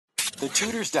The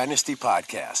Tudors Dynasty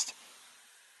Podcast.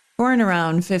 Born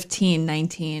around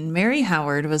 1519, Mary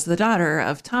Howard was the daughter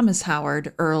of Thomas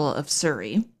Howard, Earl of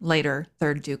Surrey, later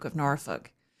 3rd Duke of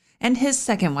Norfolk, and his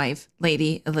second wife,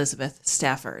 Lady Elizabeth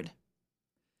Stafford.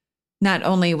 Not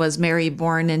only was Mary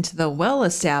born into the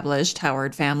well-established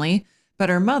Howard family, but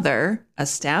her mother, a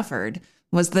Stafford,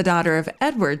 was the daughter of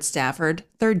Edward Stafford,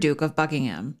 3rd Duke of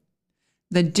Buckingham.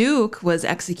 The Duke was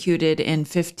executed in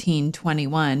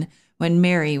 1521 when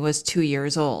Mary was 2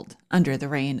 years old, under the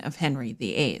reign of Henry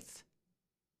VIII.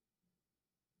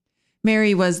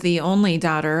 Mary was the only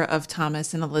daughter of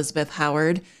Thomas and Elizabeth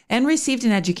Howard and received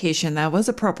an education that was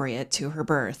appropriate to her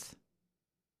birth.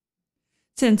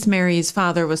 Since Mary's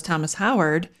father was Thomas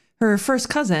Howard, her first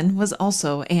cousin was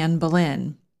also Anne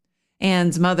Boleyn.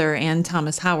 Anne's mother and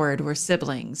Thomas Howard were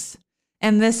siblings,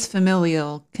 and this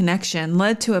familial connection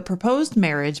led to a proposed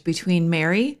marriage between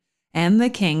Mary and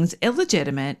the king's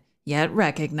illegitimate yet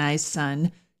recognized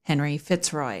son, Henry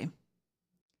Fitzroy.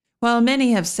 While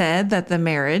many have said that the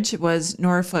marriage was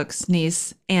Norfolk's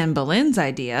niece Anne Boleyn's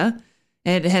idea,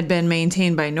 it had been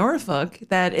maintained by Norfolk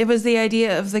that it was the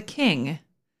idea of the king.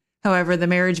 However, the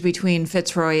marriage between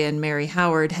Fitzroy and Mary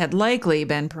Howard had likely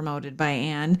been promoted by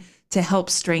Anne to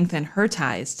help strengthen her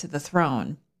ties to the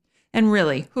throne. And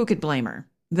really, who could blame her?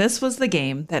 This was the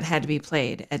game that had to be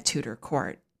played at Tudor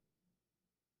court.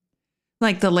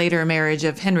 Like the later marriage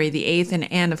of Henry VIII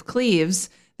and Anne of Cleves,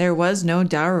 there was no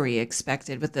dowry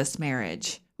expected with this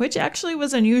marriage, which actually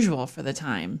was unusual for the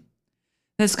time.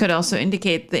 This could also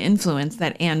indicate the influence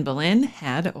that Anne Boleyn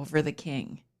had over the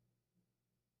king.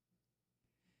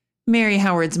 Mary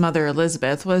Howard's mother,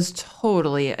 Elizabeth, was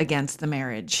totally against the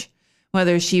marriage.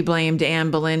 Whether she blamed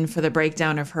Anne Boleyn for the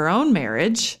breakdown of her own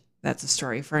marriage, that's a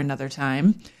story for another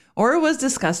time, or was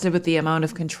disgusted with the amount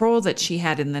of control that she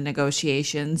had in the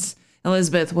negotiations,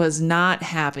 Elizabeth was not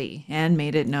happy and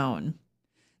made it known.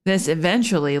 This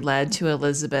eventually led to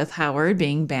Elizabeth Howard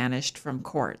being banished from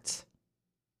court.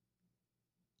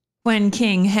 When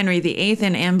King Henry VIII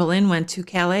and Anne Boleyn went to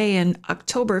Calais in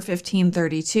October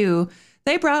 1532,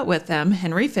 they brought with them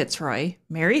Henry Fitzroy,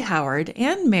 Mary Howard,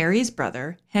 and Mary's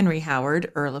brother, Henry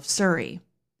Howard, Earl of Surrey.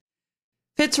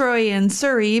 Fitzroy and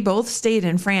Surrey both stayed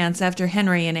in France after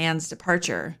Henry and Anne's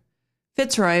departure.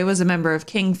 Fitzroy was a member of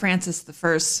King Francis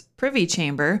I's Privy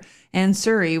Chamber, and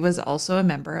Surrey was also a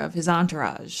member of his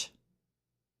entourage.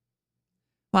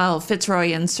 While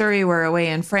Fitzroy and Surrey were away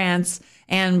in France,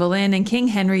 Anne Boleyn and King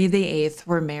Henry VIII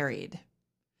were married.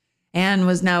 Anne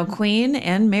was now queen,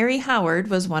 and Mary Howard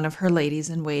was one of her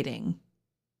ladies-in-waiting.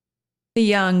 The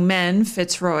young men,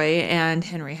 Fitzroy and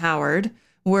Henry Howard,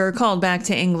 were called back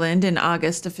to England in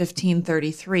August of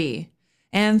 1533,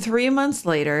 and 3 months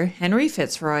later, Henry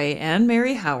Fitzroy and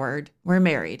Mary Howard were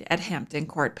married at Hampton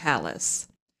Court Palace.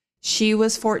 She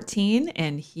was 14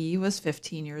 and he was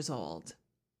 15 years old.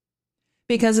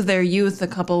 Because of their youth, the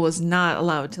couple was not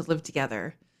allowed to live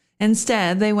together.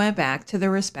 Instead, they went back to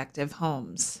their respective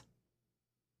homes.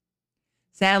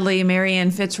 Sadly, Mary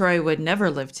and Fitzroy would never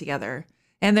live together,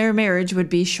 and their marriage would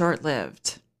be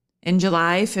short-lived. In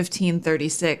July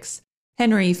 1536,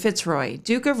 Henry Fitzroy,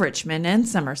 Duke of Richmond and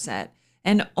Somerset,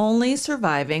 and only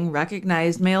surviving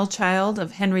recognized male child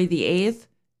of Henry VIII,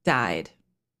 died.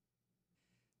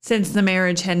 Since the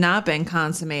marriage had not been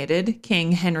consummated,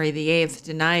 King Henry VIII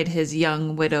denied his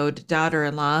young widowed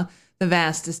daughter-in-law the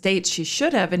vast estate she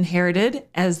should have inherited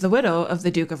as the widow of the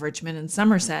Duke of Richmond and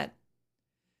Somerset.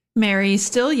 Mary,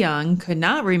 still young, could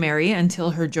not remarry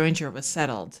until her jointure was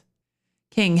settled.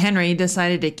 King Henry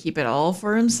decided to keep it all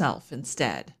for himself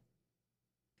instead.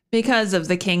 Because of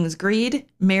the king's greed,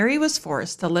 Mary was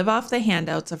forced to live off the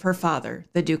handouts of her father,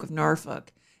 the Duke of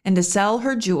Norfolk, and to sell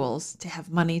her jewels to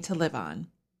have money to live on.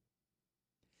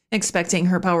 Expecting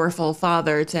her powerful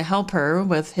father to help her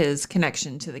with his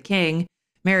connection to the king,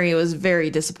 Mary was very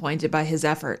disappointed by his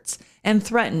efforts and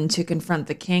threatened to confront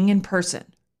the king in person.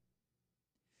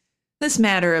 This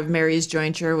matter of Mary's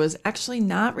jointure was actually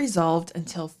not resolved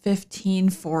until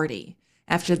 1540,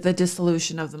 after the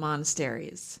dissolution of the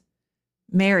monasteries.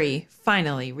 Mary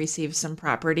finally received some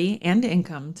property and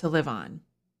income to live on.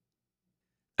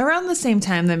 Around the same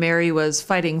time that Mary was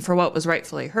fighting for what was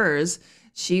rightfully hers,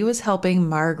 she was helping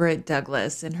Margaret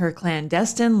Douglas in her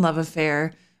clandestine love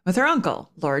affair with her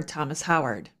uncle, Lord Thomas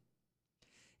Howard.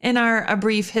 In our A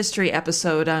Brief History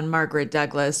episode on Margaret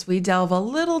Douglas, we delve a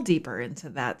little deeper into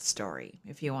that story,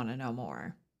 if you want to know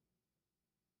more.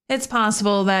 It's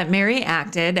possible that Mary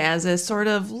acted as a sort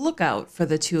of lookout for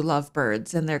the two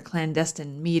lovebirds in their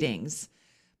clandestine meetings,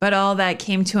 but all that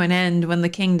came to an end when the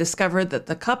king discovered that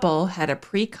the couple had a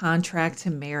pre-contract to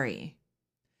marry.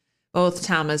 Both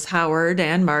Thomas Howard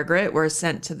and Margaret were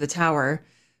sent to the Tower,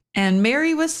 And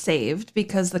Mary was saved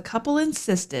because the couple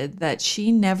insisted that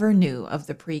she never knew of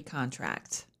the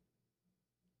pre-contract.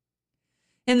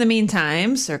 In the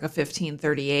meantime, circa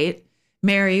 1538,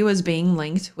 Mary was being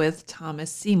linked with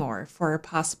Thomas Seymour for a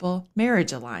possible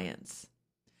marriage alliance.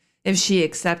 If she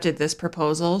accepted this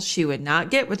proposal, she would not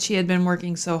get what she had been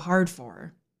working so hard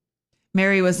for.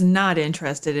 Mary was not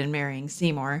interested in marrying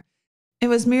Seymour. It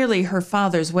was merely her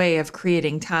father's way of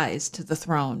creating ties to the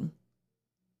throne.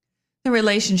 The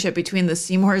relationship between the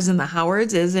Seymours and the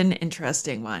Howards is an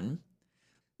interesting one.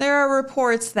 There are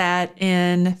reports that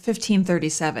in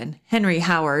 1537, Henry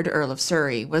Howard, Earl of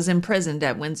Surrey, was imprisoned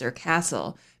at Windsor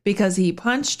Castle because he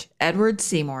punched Edward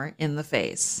Seymour in the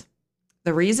face.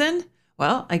 The reason?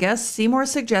 Well, I guess Seymour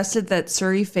suggested that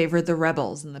Surrey favored the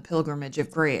rebels in the Pilgrimage of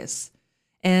Grace.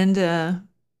 And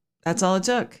that's all it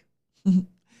took.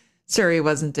 Surrey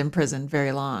wasn't imprisoned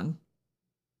very long.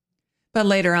 But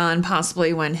later on,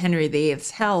 possibly when Henry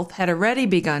VIII's health had already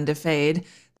begun to fade,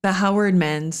 the Howard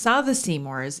men saw the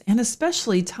Seymours, and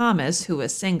especially Thomas, who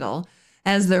was single,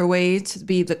 as their way to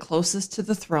be the closest to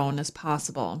the throne as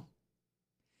possible.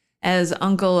 As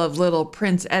uncle of little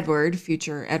Prince Edward,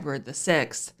 future Edward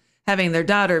VI, having their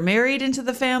daughter married into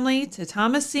the family to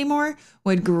Thomas Seymour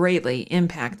would greatly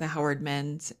impact the Howard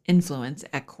men's influence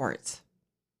at court.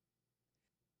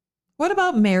 What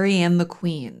about Mary and the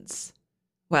queens?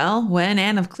 Well, when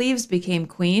Anne of Cleves became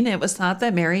queen, it was thought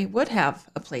that Mary would have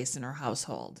a place in her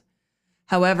household.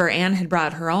 However, Anne had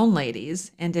brought her own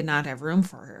ladies and did not have room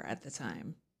for her at the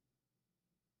time.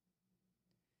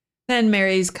 Then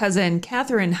Mary's cousin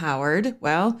Catherine Howard,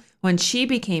 well, when she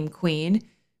became queen,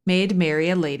 made Mary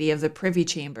a lady of the Privy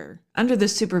Chamber under the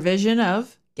supervision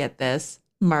of, get this,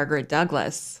 Margaret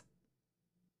Douglas.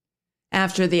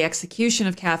 After the execution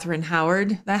of Catherine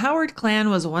Howard, the Howard clan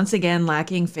was once again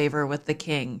lacking favor with the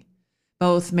king.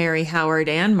 Both Mary Howard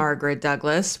and Margaret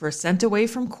Douglas were sent away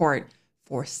from court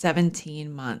for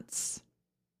 17 months.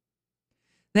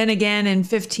 Then again in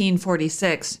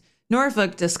 1546,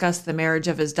 Norfolk discussed the marriage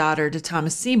of his daughter to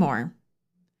Thomas Seymour.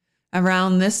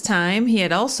 Around this time, he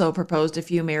had also proposed a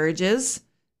few marriages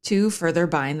to further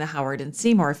bind the Howard and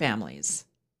Seymour families.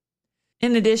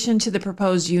 In addition to the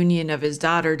proposed union of his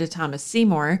daughter to Thomas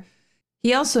Seymour,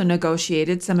 he also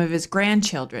negotiated some of his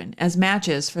grandchildren as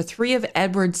matches for 3 of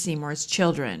Edward Seymour's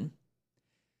children.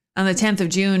 On the 10th of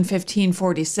June,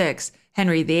 1546,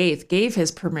 Henry VIII gave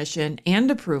his permission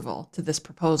and approval to this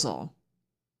proposal.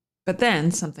 But then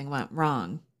something went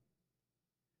wrong.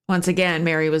 Once again,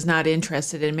 Mary was not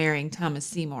interested in marrying Thomas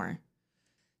Seymour.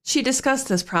 She discussed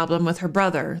this problem with her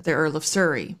brother, the Earl of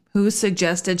Surrey, who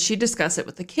suggested she discuss it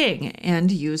with the king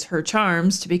and use her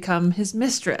charms to become his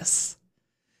mistress.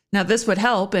 Now, this would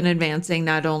help in advancing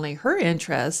not only her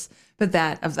interests, but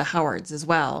that of the Howards as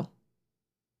well.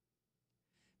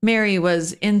 Mary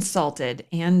was insulted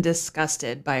and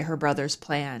disgusted by her brother's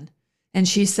plan, and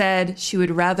she said she would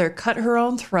rather cut her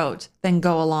own throat than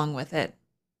go along with it.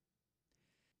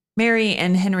 Mary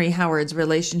and Henry Howard's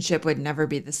relationship would never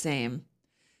be the same,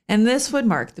 and this would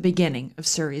mark the beginning of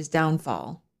Surrey's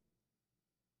downfall.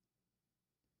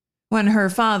 When her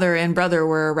father and brother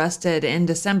were arrested in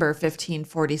December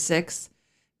 1546,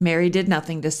 Mary did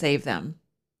nothing to save them.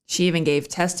 She even gave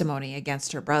testimony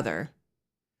against her brother.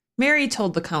 Mary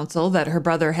told the council that her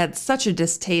brother had such a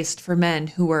distaste for men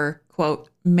who were, quote,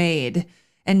 made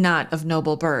and not of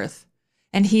noble birth,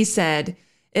 and he said,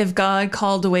 if God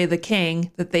called away the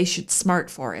king, that they should smart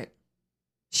for it.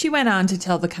 She went on to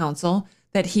tell the council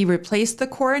that he replaced the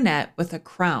coronet with a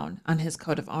crown on his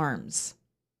coat of arms.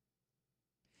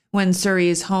 When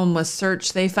Surrey's home was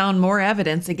searched, they found more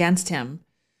evidence against him.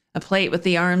 A plate with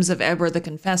the arms of Edward the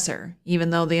Confessor, even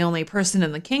though the only person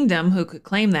in the kingdom who could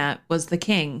claim that was the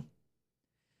king.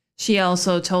 She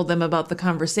also told them about the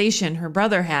conversation her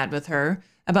brother had with her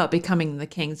about becoming the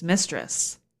king's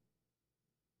mistress.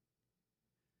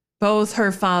 Both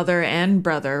her father and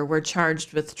brother were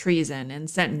charged with treason and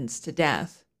sentenced to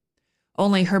death.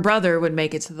 Only her brother would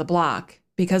make it to the block,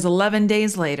 because 11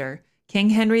 days later,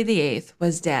 King Henry VIII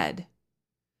was dead.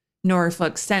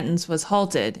 Norfolk's sentence was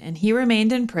halted, and he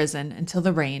remained in prison until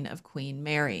the reign of Queen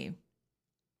Mary.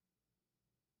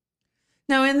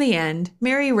 Now, in the end,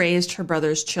 Mary raised her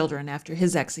brother's children after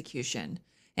his execution,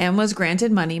 and was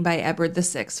granted money by Edward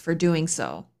VI for doing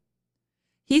so.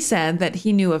 He said that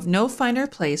he knew of no finer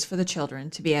place for the children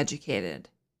to be educated.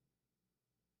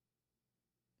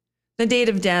 The date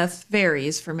of death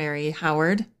varies for Mary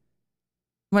Howard.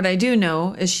 What I do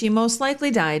know is she most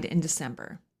likely died in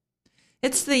December.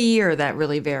 It's the year that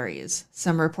really varies.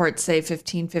 Some reports say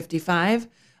 1555,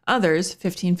 others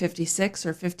 1556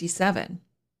 or 57.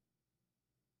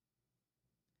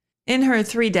 In her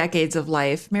 3 decades of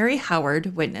life, Mary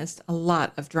Howard witnessed a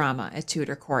lot of drama at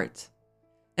Tudor court,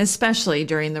 especially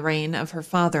during the reign of her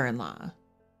father-in-law.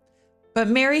 But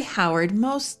Mary Howard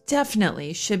most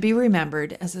definitely should be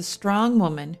remembered as a strong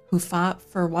woman who fought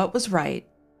for what was right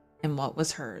and what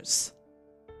was hers.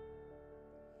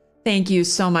 Thank you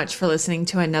so much for listening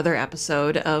to another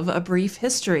episode of A Brief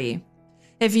History.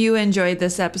 If you enjoyed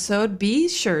this episode, be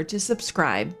sure to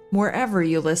subscribe wherever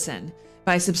you listen.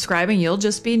 By subscribing, you'll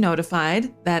just be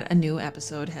notified that a new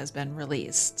episode has been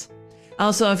released.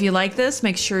 Also, if you like this,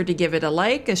 make sure to give it a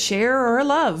like, a share, or a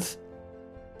love.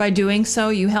 By doing so,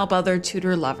 you help other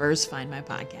Tudor lovers find my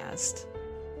podcast.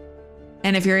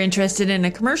 And if you're interested in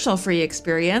a commercial-free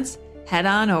experience, head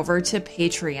on over to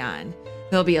Patreon.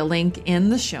 There'll be a link in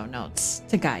the show notes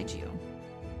to guide you.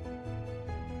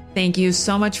 Thank you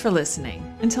so much for listening.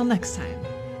 Until next time.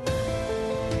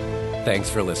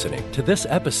 Thanks for listening to this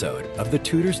episode of the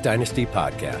Tudors Dynasty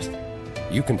Podcast.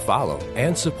 You can follow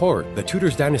and support the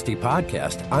Tudors Dynasty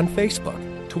Podcast on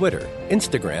Facebook, Twitter,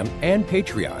 Instagram, and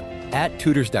Patreon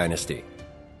 @Tudors Dynasty.